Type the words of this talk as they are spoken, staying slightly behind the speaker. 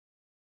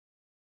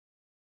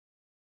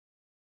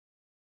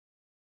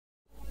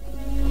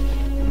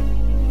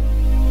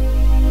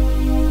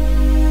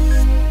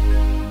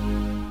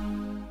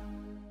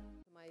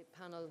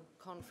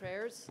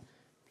chairs,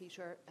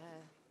 Peter,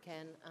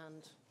 Ken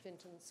and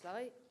Fintan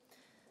Sly.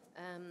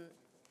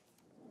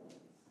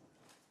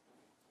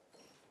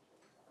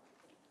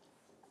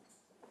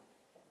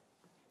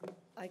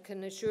 I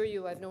can assure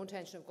you I have no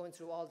intention of going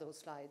through all those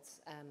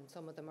slides.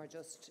 Some of them are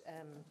just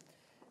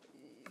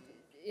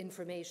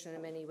information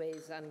in many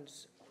ways, and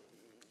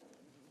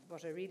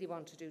what I really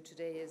want to do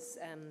today is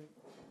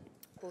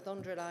both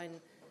underline,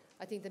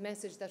 I think, the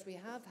message that we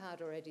have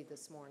had already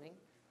this morning,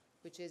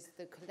 which is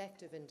the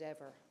collective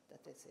endeavour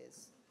that this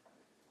is.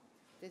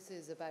 This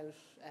is about,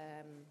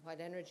 while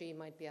energy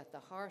might be at the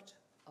heart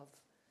of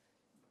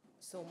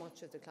so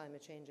much of the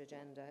climate change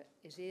agenda,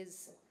 it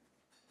is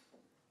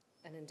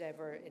an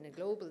endeavour in a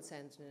global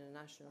sense, in a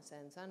national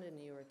sense, and in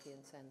a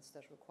European sense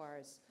that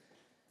requires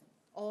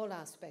all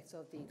aspects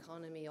of the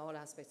economy, all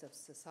aspects of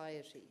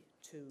society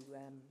to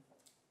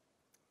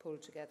pull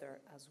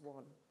together as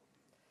one.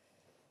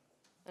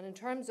 And in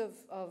terms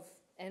of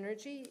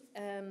energy,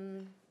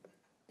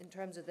 in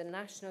terms of the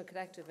national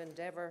collective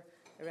endeavour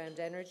around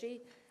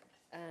energy,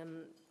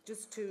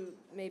 just to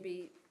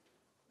maybe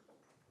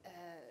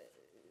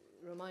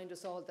remind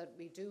us all that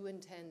we do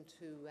intend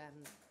to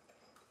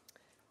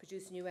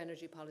produce a new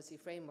energy policy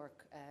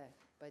framework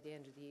by the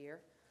end of the year.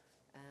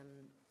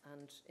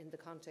 And in the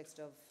context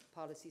of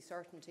policy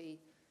certainty,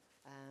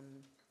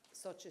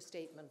 such a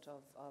statement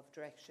of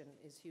direction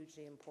is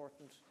hugely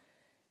important.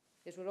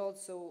 It will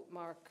also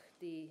mark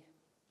the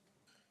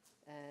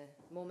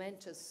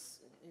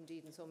momentous,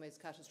 indeed in some ways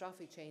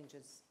catastrophic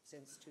changes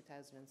since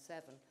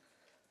 2007,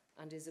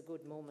 and is a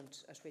good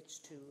moment at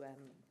which to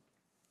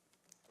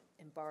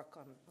embark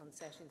on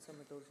setting some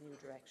of those new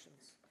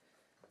directions.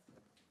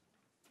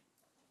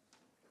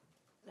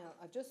 Now,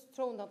 I've just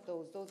thrown up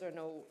those are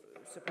no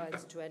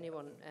surprise to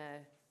anyone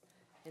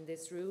in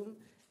this room,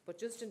 but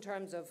just in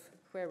terms of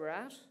where we're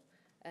at,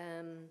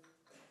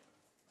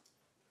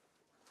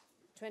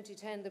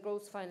 2010, the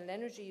gross final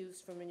energy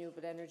use from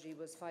renewable energy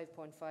was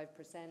 5.5%.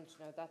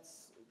 Now,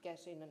 that's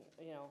getting,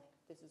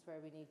 this is where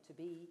we need to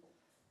be.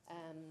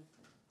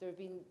 There have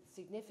been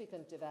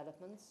significant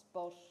developments,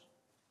 but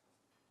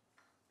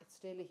it's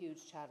still a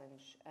huge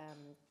challenge,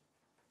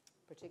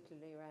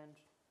 particularly around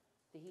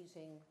the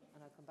heating,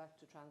 and I'll come back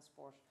to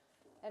transport.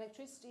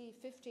 Electricity,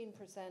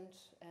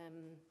 15%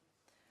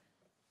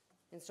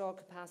 installed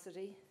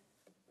capacity,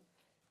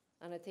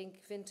 and I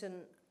think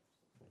Fintan,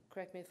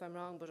 correct me if I'm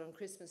wrong, but on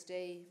Christmas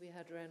Day we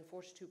had around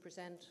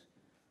 42%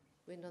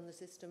 wind on the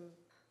system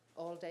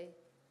all day,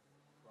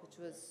 which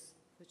was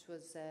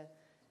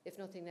if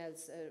nothing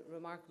else, a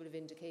remarkable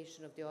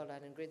vindication of the All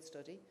Ireland Grid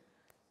study,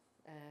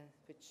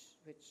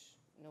 which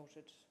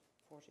noted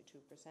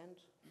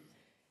 42%.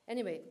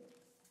 Anyway,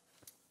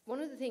 one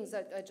of the things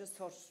that I just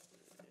thought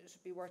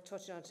should be worth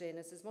touching on today, and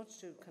it's as much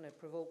to kind of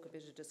provoke a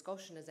bit of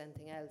discussion as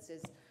anything else,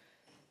 is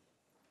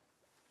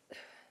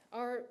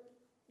are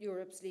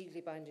Europe's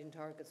legally binding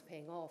targets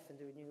paying off in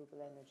the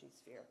renewable energy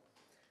sphere?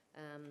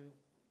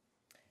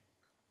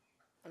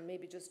 And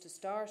maybe just to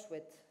start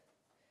with,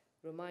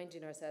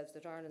 reminding ourselves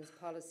that Ireland's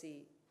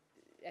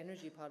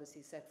energy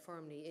policy set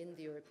firmly in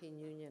the European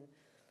Union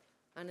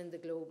and in the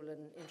global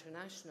and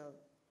international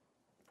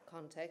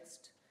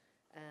context.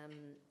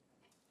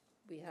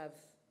 We have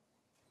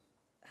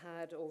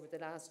had over the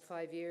last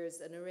 5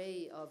 years an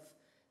array of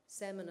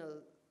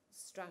seminal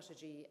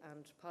strategy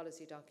and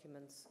policy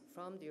documents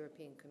from the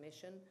European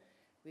Commission.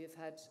 We have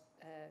had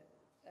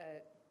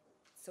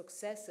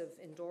successive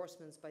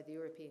endorsements by the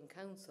European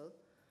Council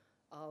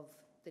of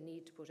the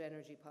need to put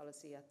energy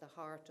policy at the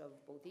heart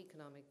of both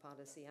economic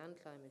policy and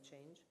climate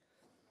change.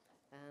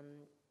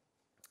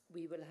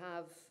 We will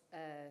have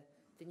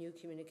the new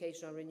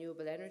communication on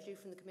renewable energy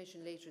from the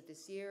Commission later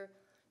this year,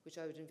 which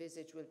I would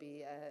envisage will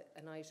be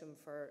an item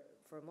for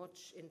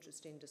much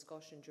interesting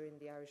discussion during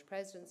the Irish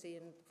presidency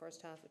in the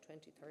first half of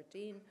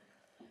 2013.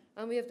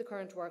 And we have the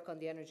current work on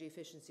the Energy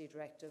Efficiency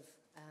Directive,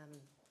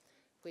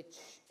 which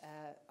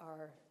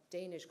our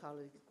Danish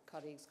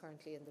colleagues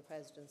currently in the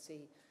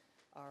presidency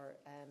are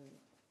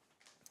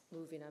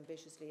moving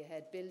ambitiously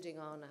ahead, building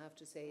on, I have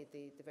to say,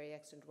 the very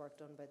excellent work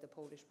done by the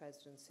Polish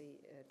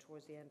presidency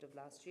towards the end of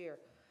last year.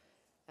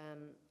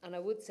 And I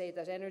would say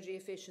that energy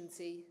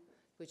efficiency,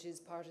 which is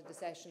part of the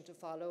session to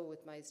follow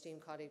with my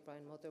esteemed colleague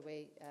Brian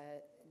Motherway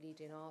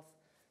leading off,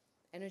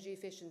 energy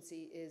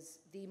efficiency is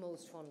the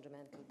most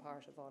fundamental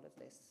part of all of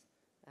this.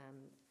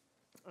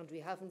 And we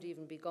haven't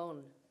even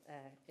begun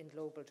in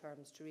global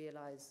terms to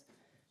realise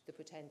the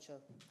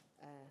potential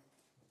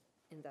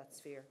in that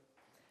sphere.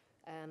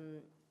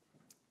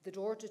 The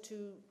door to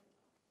 2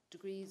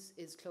 degrees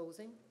is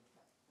closing.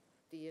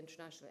 The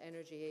International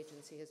Energy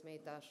Agency has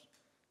made that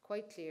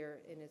quite clear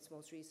in its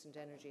most recent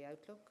energy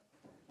outlook.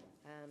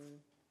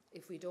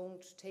 If we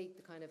don't take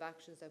the kind of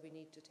actions that we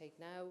need to take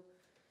now,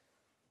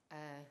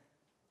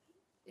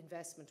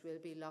 investment will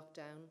be locked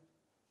down,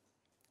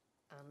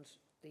 and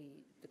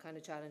the kind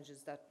of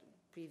challenges that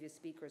previous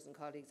speakers and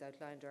colleagues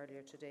outlined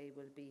earlier today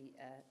will be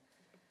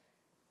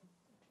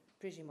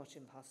pretty much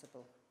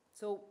impossible.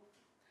 So,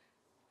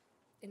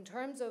 in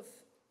terms of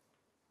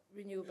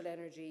renewable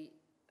energy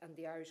and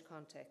the Irish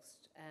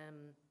context,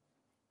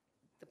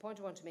 the point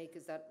I want to make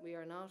is that we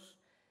are not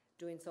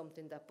doing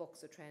something that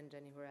bucks a trend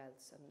anywhere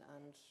else.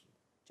 And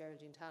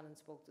Geraldine Talon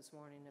spoke this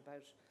morning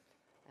about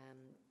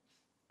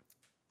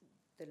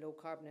the low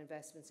carbon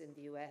investments in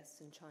the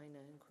US, in China,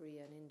 in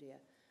Korea and India.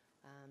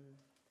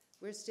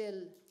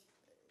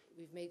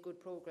 We've made good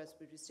progress,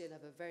 but we still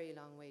have a very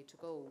long way to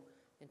go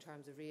in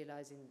terms of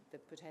realising the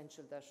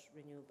potential that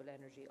renewable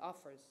energy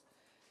offers.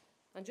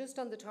 And just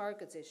on the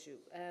targets issue,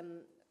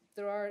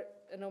 there are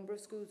a number of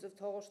schools of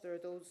thought. There are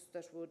those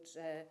that would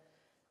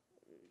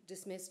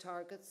dismiss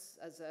targets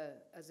as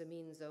a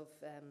means of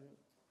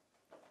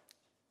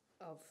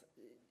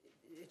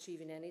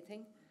achieving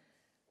anything.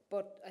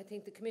 But I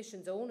think the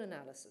Commission's own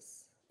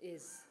analysis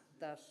is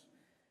that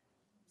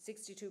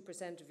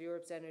 62% of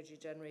Europe's energy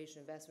generation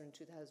investment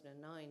in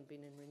 2009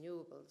 being in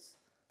renewables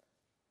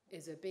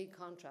is a big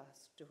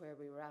contrast to where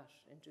we were at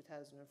in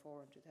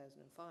 2004 and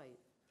 2005.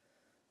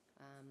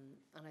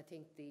 And I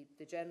think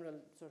the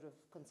general sort of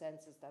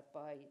consensus that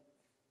by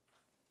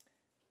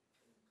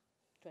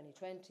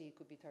 2020 it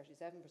could be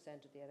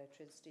 37% of the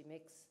electricity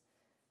mix,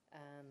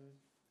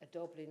 a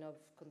doubling of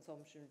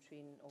consumption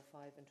between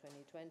 2005 and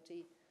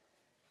 2020.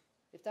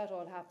 If that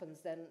all happens,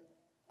 then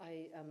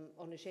I am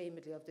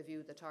unashamedly of the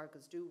view that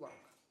targets do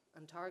work.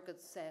 And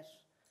targets set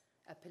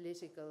a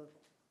political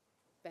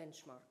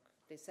benchmark.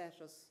 They set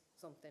us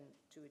something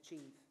to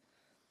achieve.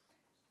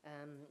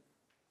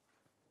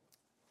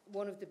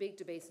 One of the big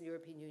debates in the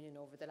European Union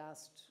over the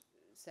last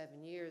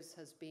 7 years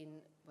has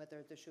been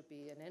whether there should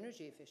be an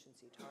energy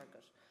efficiency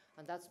target.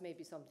 And that's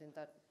maybe something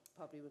that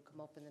probably will come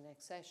up in the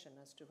next session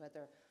as to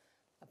whether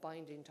a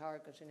binding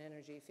target in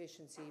energy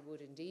efficiency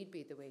would indeed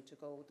be the way to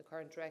go. The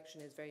current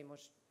direction is very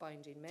much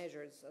binding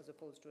measures as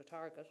opposed to a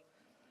target.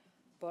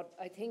 But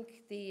I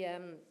think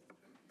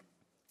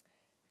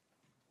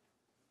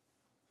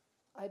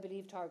I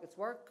believe targets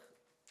work.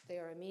 They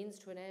are a means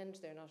to an end.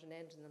 They're not an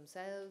end in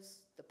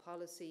themselves. The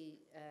policy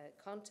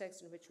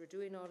context in which we're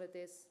doing all of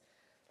this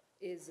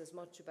is as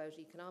much about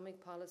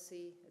economic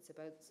policy, it's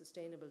about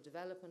sustainable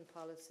development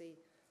policy,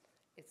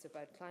 it's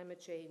about climate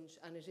change,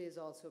 and it is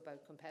also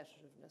about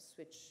competitiveness,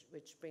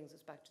 which brings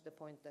us back to the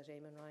point that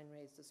Eamon Ryan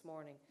raised this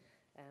morning.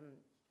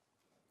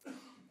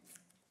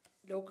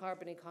 Low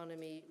carbon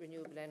economy,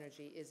 renewable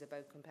energy is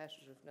about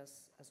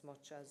competitiveness as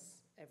much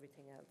as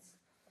everything else.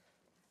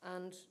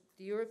 And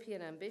the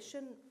European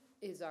ambition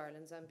is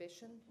Ireland's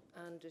ambition,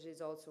 and it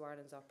is also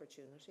Ireland's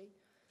opportunity.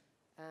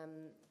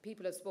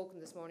 People have spoken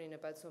this morning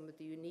about some of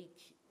the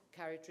unique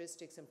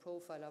characteristics and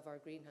profile of our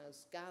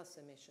greenhouse gas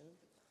emission.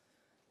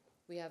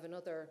 We have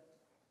another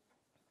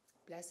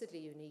blessedly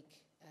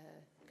unique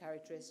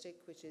characteristic,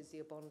 which is the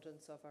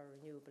abundance of our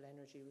renewable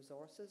energy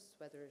resources,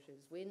 whether it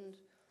is wind,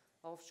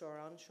 offshore,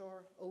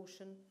 onshore,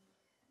 ocean,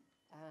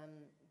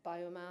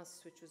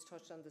 biomass, which was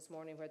touched on this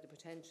morning, where the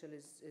potential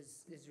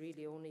is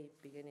really only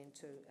beginning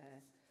to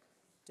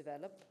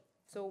develop.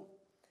 So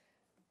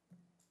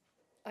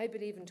I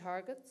believe in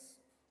targets,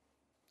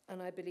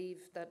 and I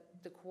believe that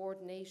the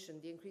coordination,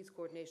 the increased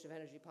coordination of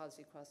energy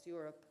policy across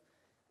Europe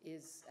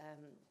is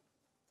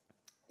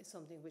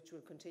something which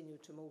will continue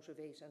to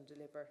motivate and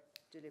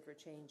deliver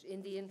change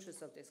in the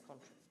interest of this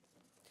country.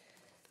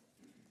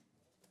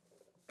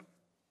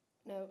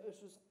 Now,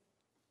 it was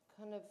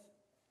kind of,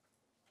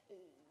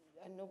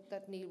 I know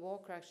that Neil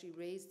Walker actually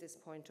raised this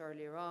point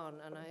earlier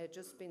on, and I had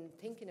just been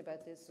thinking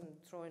about this and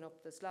throwing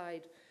up the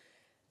slide,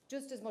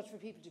 just as much for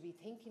people to be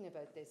thinking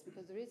about this,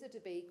 because there is a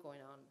debate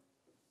going on,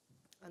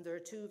 and there are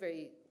two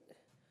very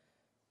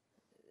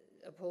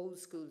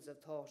opposed schools of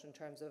thought in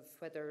terms of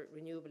whether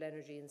renewable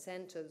energy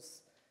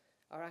incentives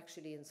are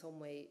actually in some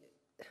way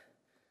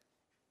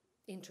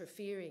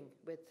interfering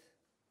with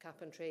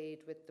cap and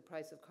trade, with the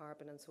price of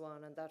carbon and so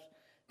on, and that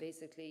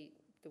basically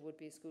there would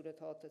be a school of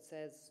thought that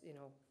says, you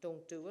know,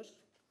 don't do it.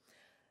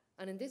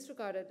 And in this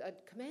regard,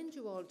 I'd commend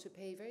you all to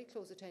pay very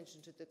close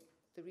attention to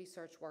the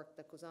research work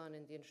that goes on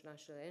in the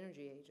International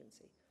Energy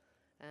Agency,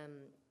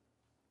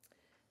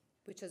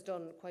 which has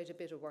done quite a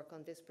bit of work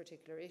on this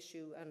particular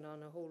issue and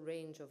on a whole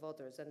range of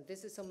others. And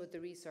this is some of the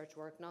research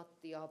work, not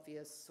the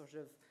obvious sort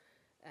of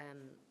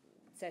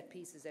set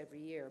pieces every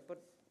year.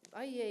 But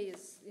IEA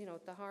is, you know,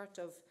 at the heart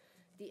of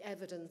the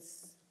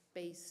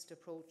evidence-based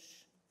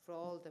approach for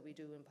all that we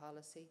do in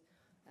policy,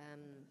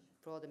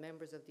 for all the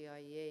members of the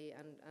IEA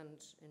and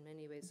in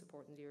many ways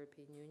supporting the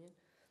European Union.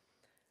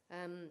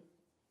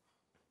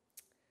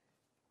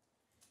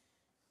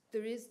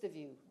 There is the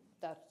view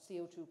that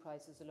CO2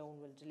 prices alone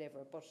will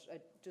deliver, but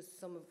just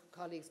some of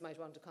colleagues might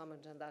want to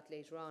comment on that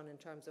later on in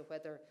terms of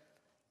whether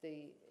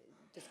the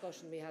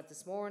discussion we had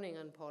this morning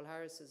on Paul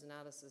Harris's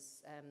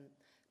analysis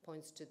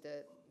points to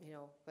the, you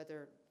know,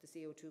 whether the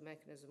CO2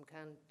 mechanism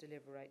can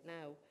deliver right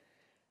now.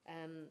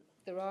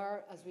 There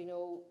are, as we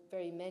know,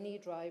 very many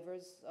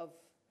drivers of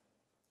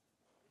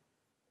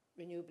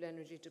renewable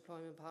energy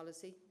deployment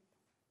policy.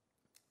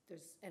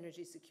 There's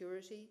energy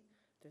security,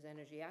 there's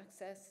energy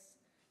access,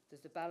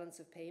 there's the balance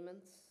of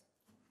payments,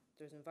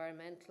 there's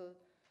environmental,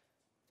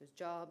 there's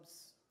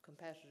jobs,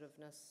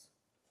 competitiveness,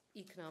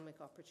 economic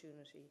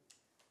opportunity,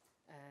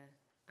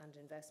 and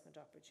investment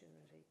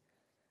opportunity.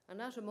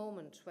 And at a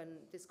moment when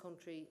this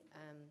country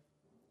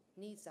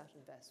needs that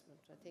investment,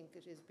 I think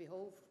it is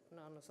behoved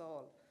on us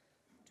all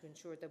to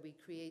ensure that we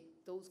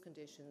create those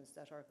conditions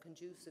that are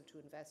conducive to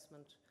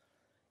investment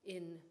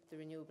in the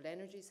renewable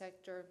energy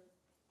sector,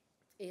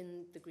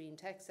 in the green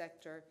tech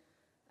sector,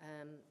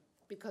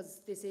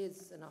 because this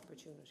is an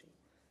opportunity.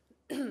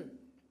 And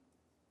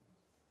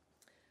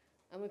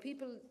when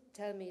people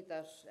tell me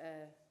that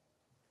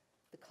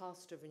the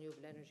cost of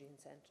renewable energy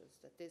incentives,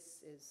 that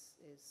this is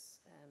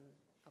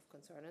of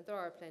concern, and there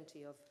are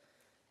plenty of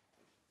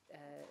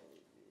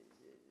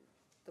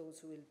those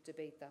who will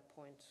debate that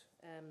point.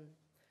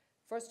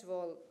 First of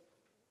all,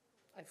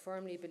 I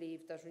firmly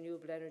believe that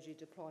renewable energy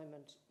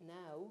deployment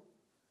now,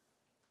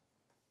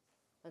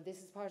 and this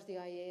is part of the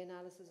IEA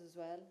analysis as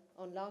well,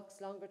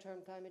 unlocks longer-term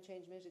climate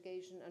change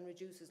mitigation and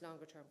reduces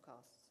longer-term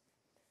costs.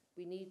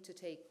 We need to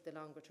take the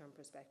longer-term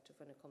perspective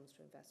when it comes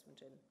to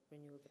investment in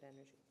renewable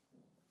energy.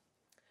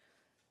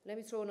 Let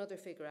me throw another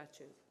figure at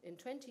you. In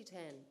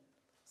 2010,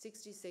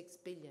 $66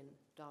 billion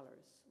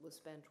was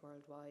spent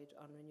worldwide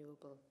on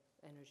renewable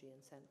energy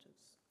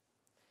incentives.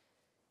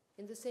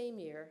 In the same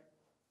year,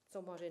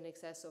 somewhat in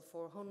excess of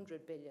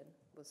 $400 billion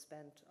was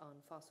spent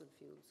on fossil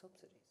fuel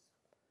subsidies.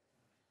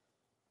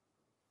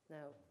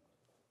 Now,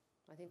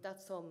 I think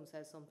that sum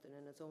says something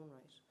in its own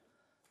right,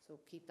 so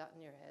keep that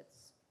in your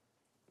heads.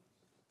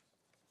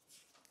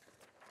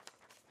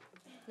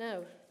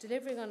 Now,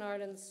 delivering on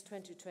Ireland's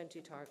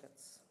 2020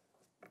 targets.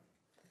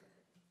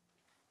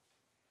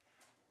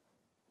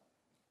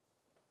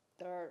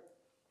 There are,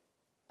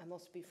 I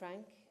must be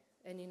frank,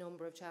 any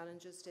number of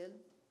challenges still.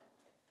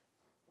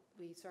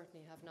 We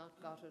certainly have not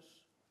got it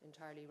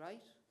entirely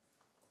right.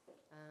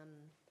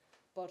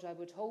 But I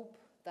would hope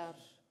that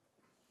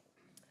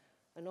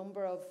a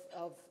number of,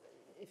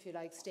 if you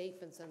like,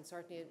 statements, and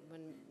certainly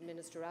when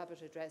Minister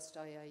Abbott addressed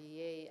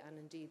IIEA and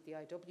indeed the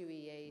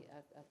IWEA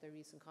at their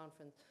recent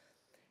conference,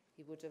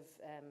 he would have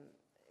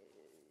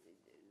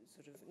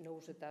sort of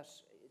noted that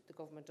the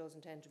government does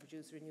intend to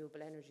produce a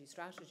renewable energy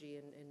strategy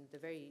in the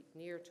very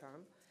near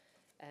term,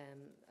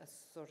 as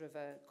sort of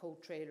a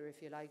coat trailer,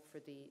 if you like, for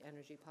the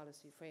energy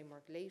policy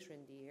framework later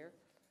in the year.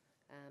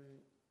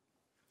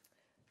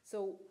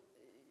 So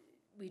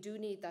we do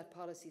need that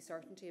policy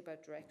certainty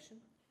about direction.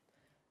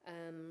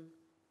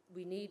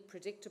 We need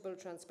predictable,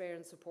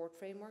 transparent support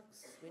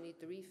frameworks. We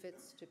need the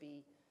refits to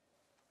be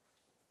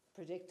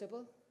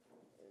predictable.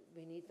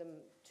 We need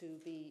them to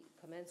be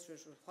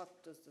commensurate with what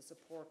is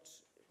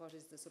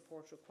the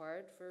support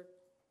required for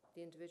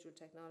the individual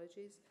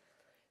technologies.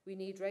 We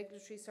need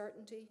regulatory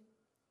certainty,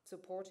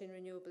 support in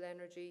renewable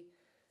energy,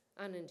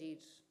 and indeed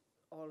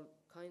all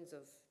kinds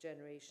of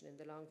generation in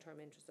the long-term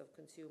interest of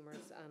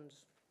consumers. And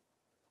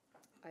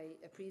I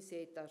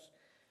appreciate that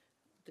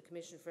the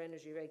Commission for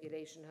Energy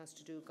Regulation has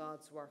to do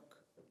God's work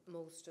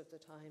most of the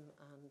time,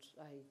 and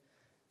I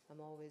am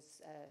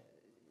always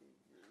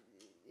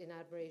in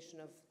admiration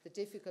of the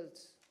difficult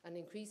and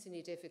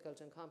increasingly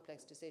difficult and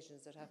complex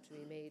decisions that have to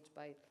be made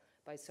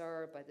by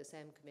Sara, by the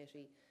SEM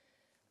committee,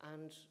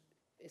 and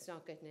it's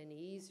not getting any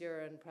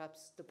easier, and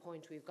perhaps the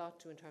point we've got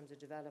to in terms of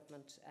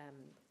development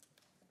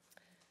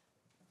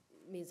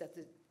means that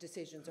the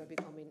decisions are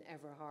becoming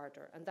ever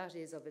harder, and that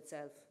is of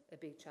itself a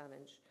big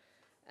challenge.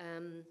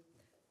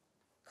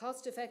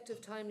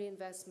 Cost-effective, timely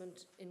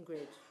investment in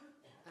grid.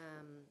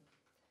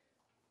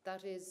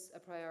 That is a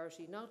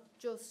priority, not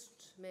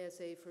just, may I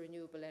say, for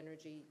renewable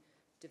energy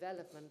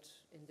development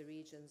in the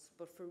regions,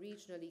 but for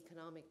regional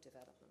economic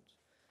development.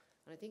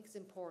 And I think it's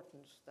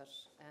important that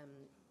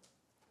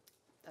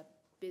that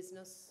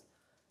business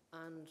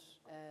and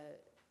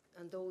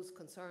those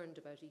concerned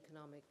about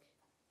economic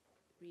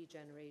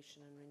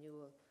regeneration and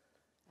renewal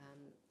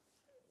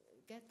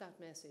get that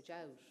message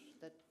out,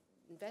 that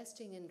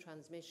investing in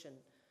transmission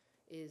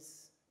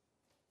is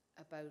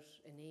about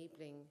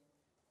enabling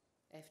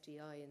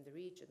FDI in the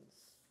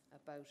regions,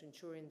 about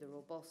ensuring the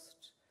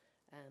robust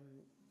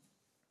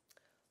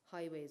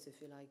highways,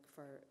 if you like,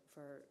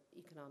 for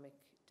economic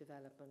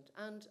development,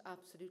 and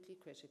absolutely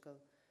critical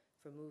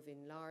for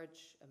moving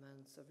large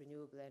amounts of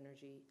renewable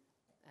energy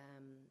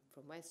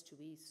from west to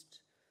east,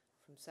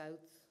 from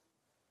south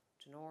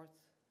to north.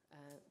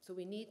 So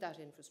we need that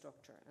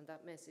infrastructure, and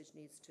that message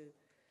needs to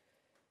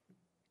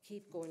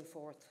keep going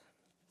forth.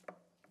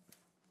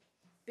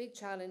 Big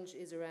challenge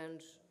is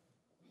around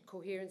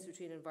coherence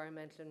between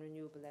environmental and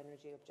renewable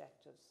energy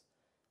objectives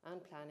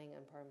and planning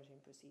and permitting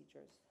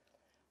procedures.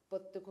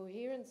 But the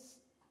coherence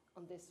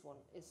on this one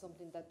is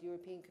something that the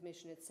European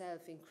Commission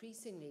itself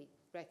increasingly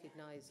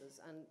recognises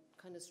and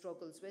kind of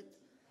struggles with.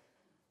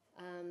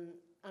 And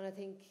I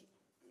think,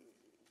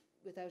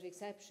 without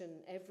exception,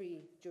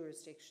 every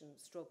jurisdiction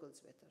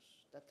struggles with it,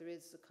 that there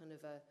is a kind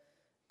of a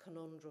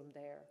conundrum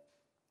there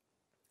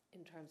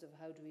in terms of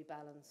how do we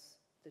balance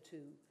the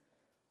two.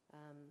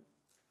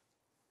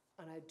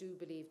 And I do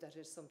believe that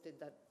is something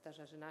that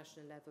at a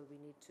national level we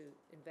need to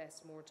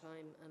invest more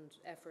time and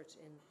effort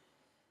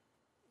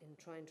in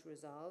trying to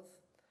resolve.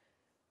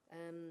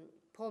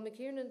 Paul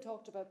McKiernan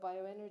talked about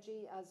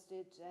bioenergy, as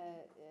did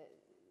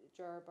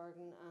Ger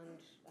Bergen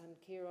and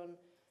Kieran.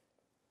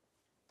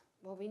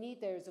 what we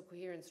need there is a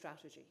coherent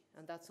strategy,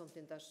 and that's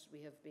something that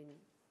we have been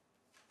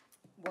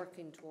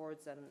working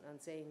towards and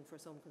saying for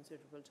some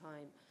considerable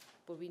time.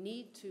 But we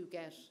need to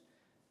get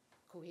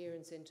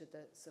coherence into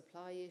the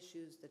supply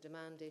issues, the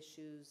demand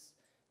issues,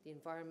 the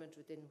environment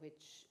within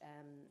which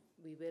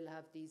we will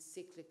have these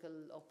cyclical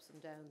ups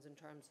and downs in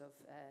terms of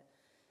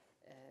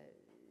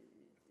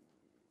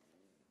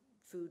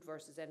food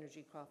versus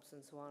energy crops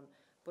and so on.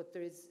 But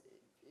there is,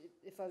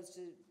 if I was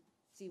to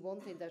see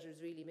one thing that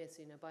is really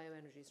missing, a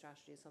bioenergy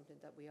strategy is something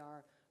that we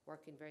are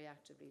working very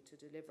actively to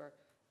deliver,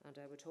 and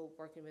I would hope,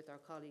 working with our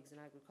colleagues in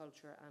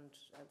agriculture and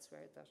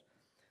elsewhere, that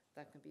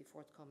that can be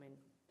forthcoming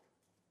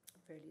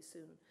fairly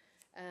soon.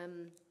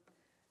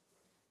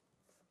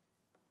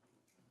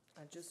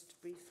 I'll just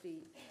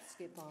briefly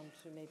skip on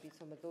to maybe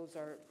some of those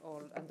are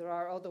all, and there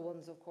are other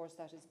ones, of course.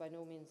 That is by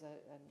no means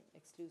an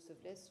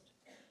exclusive list.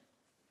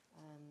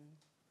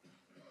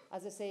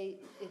 As I say,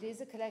 it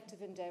is a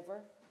collective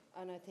endeavour,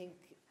 and I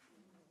think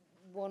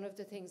one of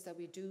the things that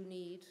we do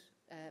need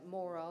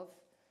more of,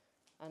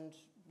 and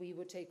we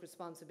would take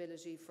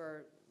responsibility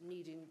for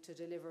needing to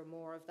deliver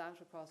more of that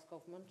across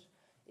government,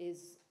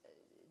 is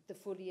the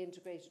fully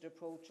integrated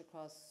approach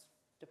across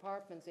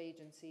departments,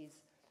 agencies,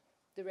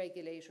 the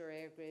regulator,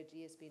 EirGrid,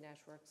 ESB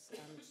networks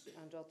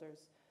and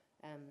others,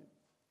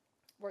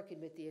 working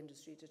with the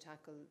industry to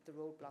tackle the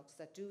roadblocks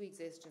that do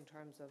exist in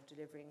terms of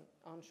delivering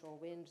onshore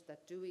wind,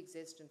 that do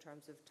exist in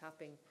terms of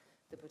tapping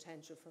the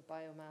potential for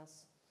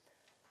biomass.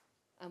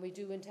 And we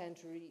do intend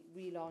to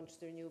relaunch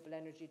the Renewable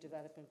Energy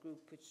Development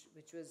Group, which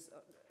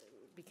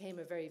became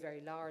a very,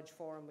 very large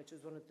forum, which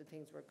was one of the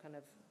things we're kind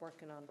of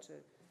working on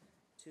to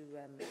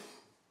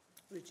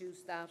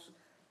reduce that.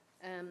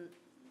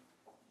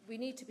 We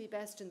need to be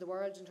best in the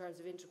world in terms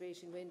of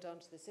integrating wind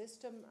onto the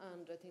system,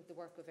 and I think the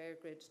work of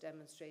EirGrid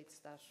demonstrates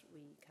that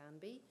we can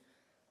be.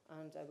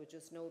 And I would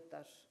just note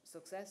that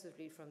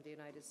successively from the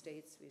United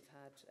States, we've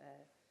had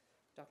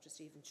Dr.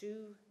 Stephen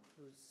Chu,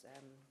 who's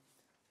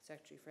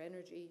Secretary for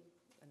Energy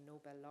and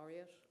Nobel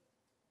laureate.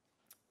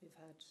 We've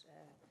had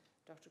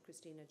Dr.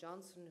 Christina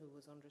Johnson, who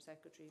was Under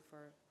Secretary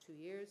for 2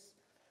 years.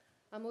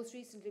 And most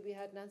recently, we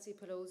had Nancy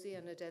Pelosi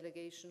and a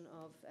delegation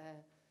of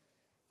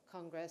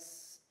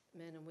Congress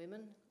men and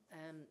women,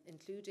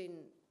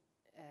 including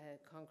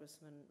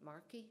Congressman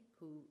Markey,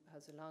 who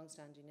has a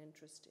long-standing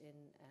interest in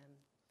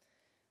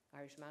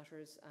Irish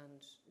matters,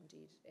 and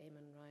indeed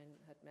Eamon Ryan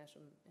had met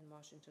him in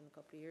Washington a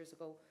couple of years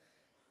ago.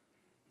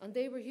 And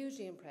they were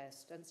hugely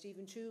impressed, and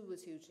Stephen Chu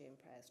was hugely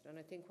impressed. And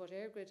I think what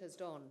EirGrid has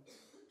done,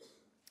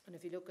 and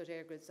if you look at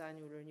EirGrid's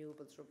annual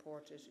renewables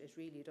report, it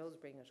really does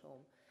bring it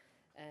home.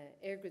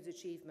 EirGrid's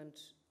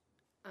achievement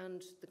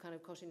and the kind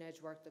of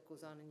cutting-edge work that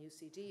goes on in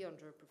UCD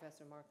under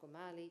Professor Mark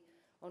O'Malley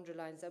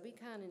underlines that we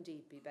can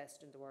indeed be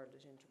best in the world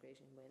at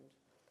integrating wind.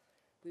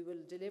 We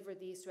will deliver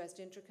the East-West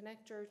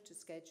interconnector to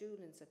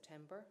schedule in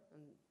September,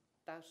 and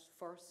that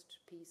first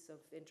piece of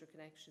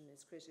interconnection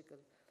is critical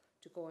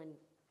to going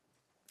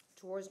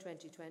towards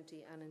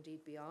 2020 and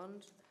indeed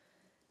beyond.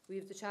 We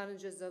have the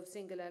challenges of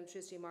single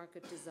electricity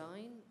market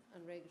design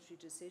and regulatory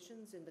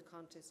decisions in the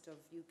context of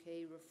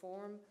UK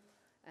reform,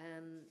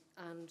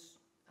 and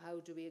how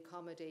do we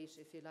accommodate,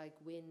 if you like,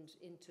 wind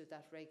into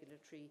that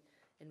regulatory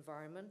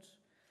environment.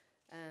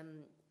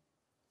 And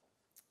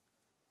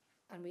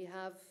we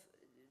have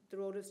the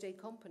role of state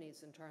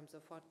companies in terms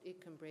of what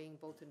it can bring,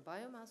 both in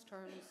biomass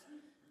terms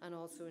and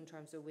also in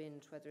terms of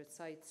wind, whether it's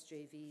sites,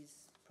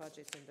 JVs,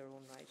 projects in their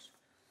own right.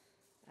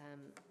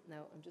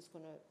 Now, I'm just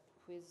going to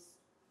whiz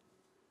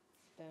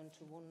down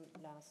to one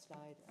last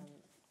slide and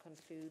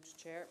conclude,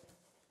 Chair.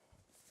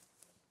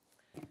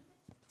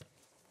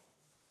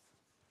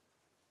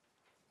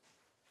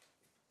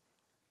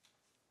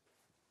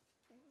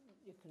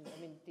 You can,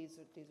 I mean, these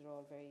are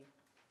all very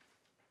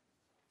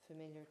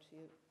familiar to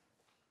you.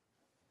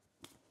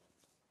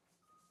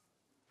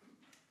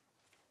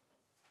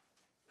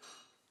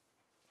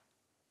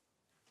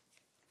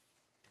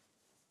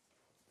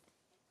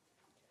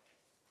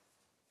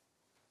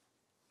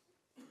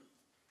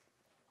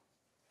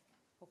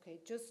 Okay,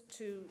 just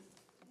to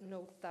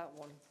note that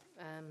one,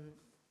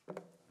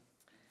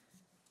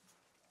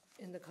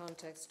 in the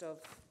context of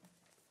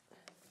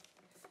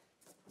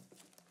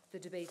the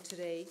debate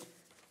today,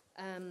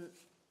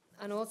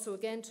 and also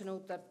again to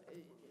note that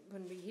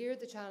when we hear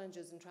the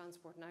challenges in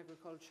transport and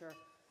agriculture,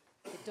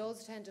 it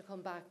does tend to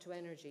come back to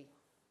energy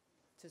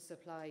to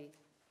supply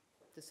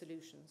the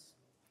solutions.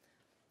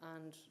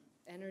 And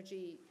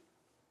energy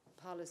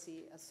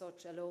policy as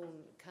such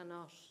alone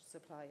cannot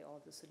supply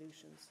all the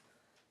solutions.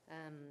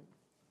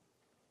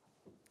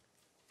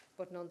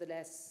 But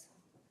nonetheless,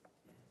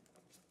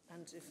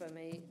 and if I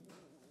may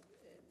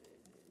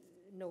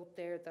note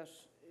there that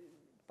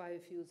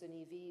biofuels and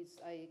EVs,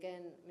 I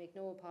again make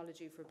no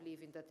apology for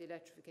believing that the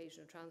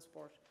electrification of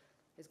transport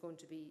is going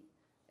to be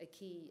a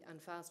key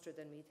and faster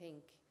than we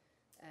think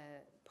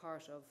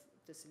part of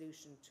the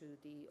solution to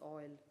the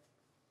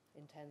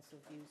oil-intensive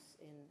use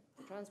in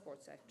the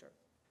transport sector.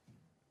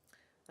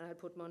 And I'd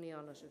put money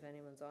on it if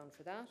anyone's on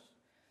for that.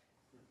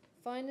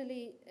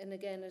 Finally, and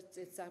again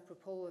it's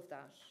apropos of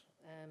that,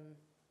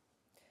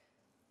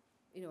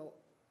 you know,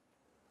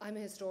 I'm a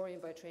historian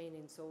by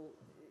training, so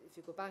if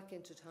you go back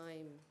into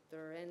time,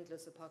 there are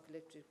endless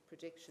apocalyptic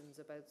predictions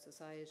about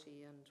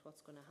society and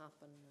what's going to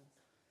happen and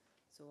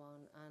so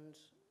on. And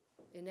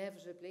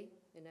inevitably,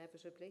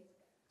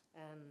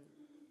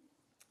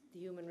 the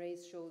human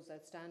race shows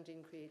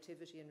outstanding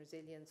creativity and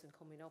resilience in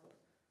coming up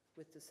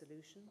with the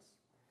solutions.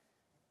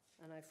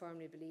 And I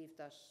firmly believe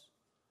that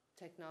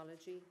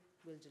technology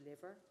will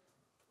deliver,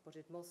 but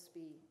it must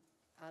be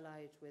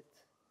allied with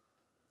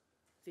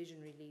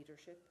visionary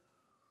leadership.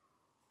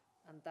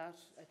 And that,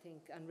 I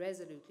think, and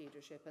resolute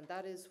leadership. And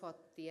that is what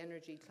the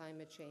energy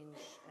climate change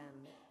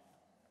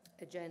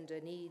agenda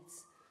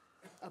needs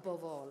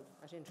above all,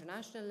 at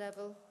international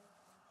level,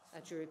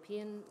 at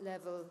European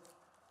level,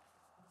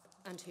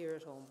 and here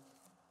at home.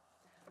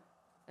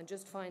 And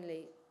just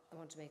finally, I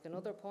want to make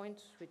another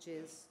point, which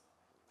is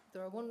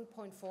there are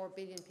 1.4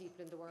 billion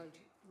people in the world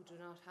who do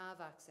not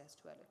have access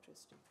to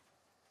electricity.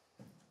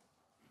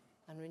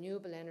 And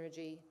renewable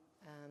energy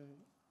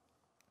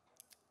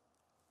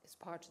is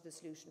part of the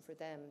solution for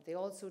them. They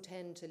also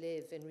tend to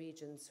live in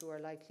regions who are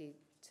likely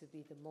to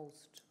be the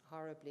most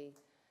horribly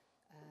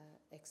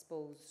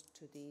exposed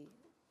to the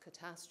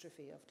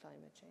catastrophe of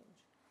climate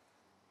change.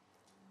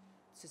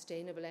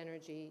 Sustainable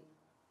energy,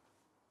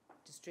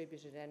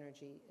 distributed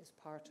energy is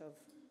part of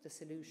the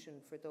solution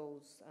for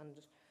those,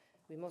 and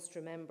we must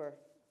remember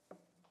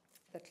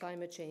that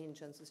climate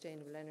change and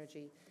sustainable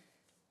energy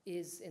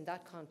is, in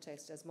that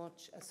context, as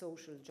much a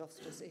social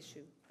justice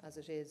issue as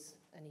it is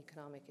an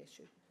economic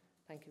issue.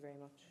 Thank you very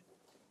much.